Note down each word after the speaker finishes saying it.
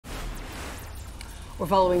We're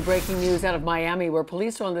following breaking news out of Miami, where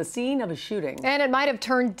police are on the scene of a shooting. And it might have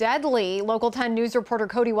turned deadly. Local 10 News reporter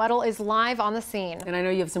Cody Weddle is live on the scene. And I know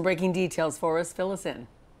you have some breaking details for us. Fill us in.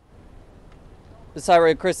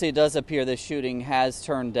 Syra, Chrissy, it does appear this shooting has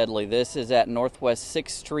turned deadly. This is at Northwest 6th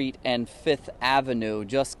Street and 5th Avenue.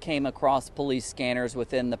 Just came across police scanners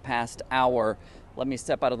within the past hour. Let me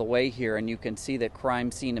step out of the way here, and you can see that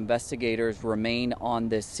crime scene investigators remain on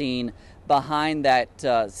this scene. Behind that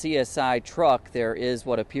CSI truck, there is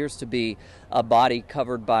what appears to be a body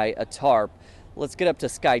covered by a tarp. Let's get up to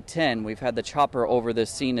Sky 10. We've had the chopper over this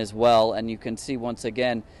scene as well, and you can see once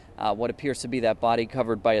again what appears to be that body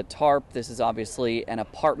covered by a tarp. This is obviously an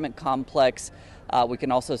apartment complex. We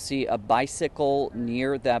can also see a bicycle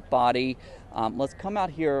near that body. Let's come out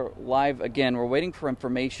here live again. We're waiting for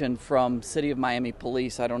information from City of Miami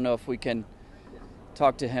Police. I don't know if we can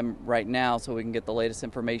talk to him right now so we can get the latest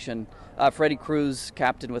information. Freddie Cruz,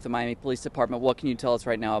 captain with the Miami Police Department, what can you tell us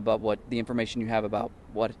right now about what the information you have about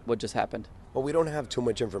what just happened? Well, we don't have too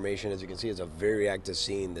much information. As you can see, it's a very active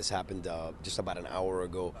scene. This happened just about an hour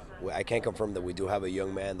ago. I can confirm that we do have a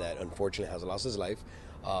young man that unfortunately has lost his life.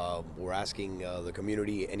 We're asking the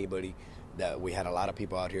community, anybody, that we had a lot of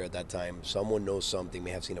people out here at that time. Someone knows something,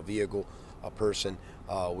 may have seen a vehicle, a person.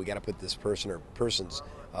 We got to put this person or persons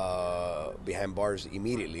behind bars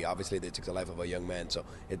immediately. Obviously, they took the life of a young man, so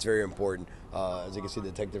it's very important. As you can see,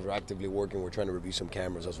 detectives are actively working. We're trying to review some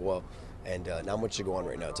cameras as well, and not much to go on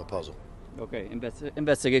right now. It's a puzzle. Okay,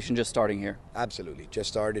 investigation just starting here. Absolutely, just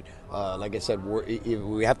started. Like I said,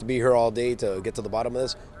 we have to be here all day to get to the bottom of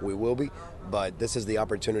this. We will be, but this is the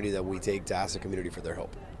opportunity that we take to ask the community for their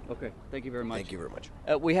help. Okay, thank you very much. Thank you very much.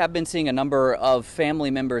 We have been seeing a number of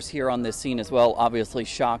family members here on this scene as well, obviously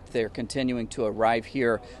shocked. They're continuing to arrive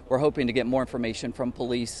here. We're hoping to get more information from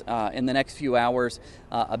police in the next few hours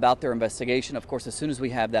about their investigation. Of course, as soon as we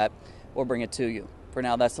have that, we'll bring it to you. For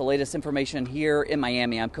now, that's the latest information here in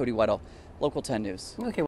Miami. I'm Cody Weddle, Local 10 News. Okay.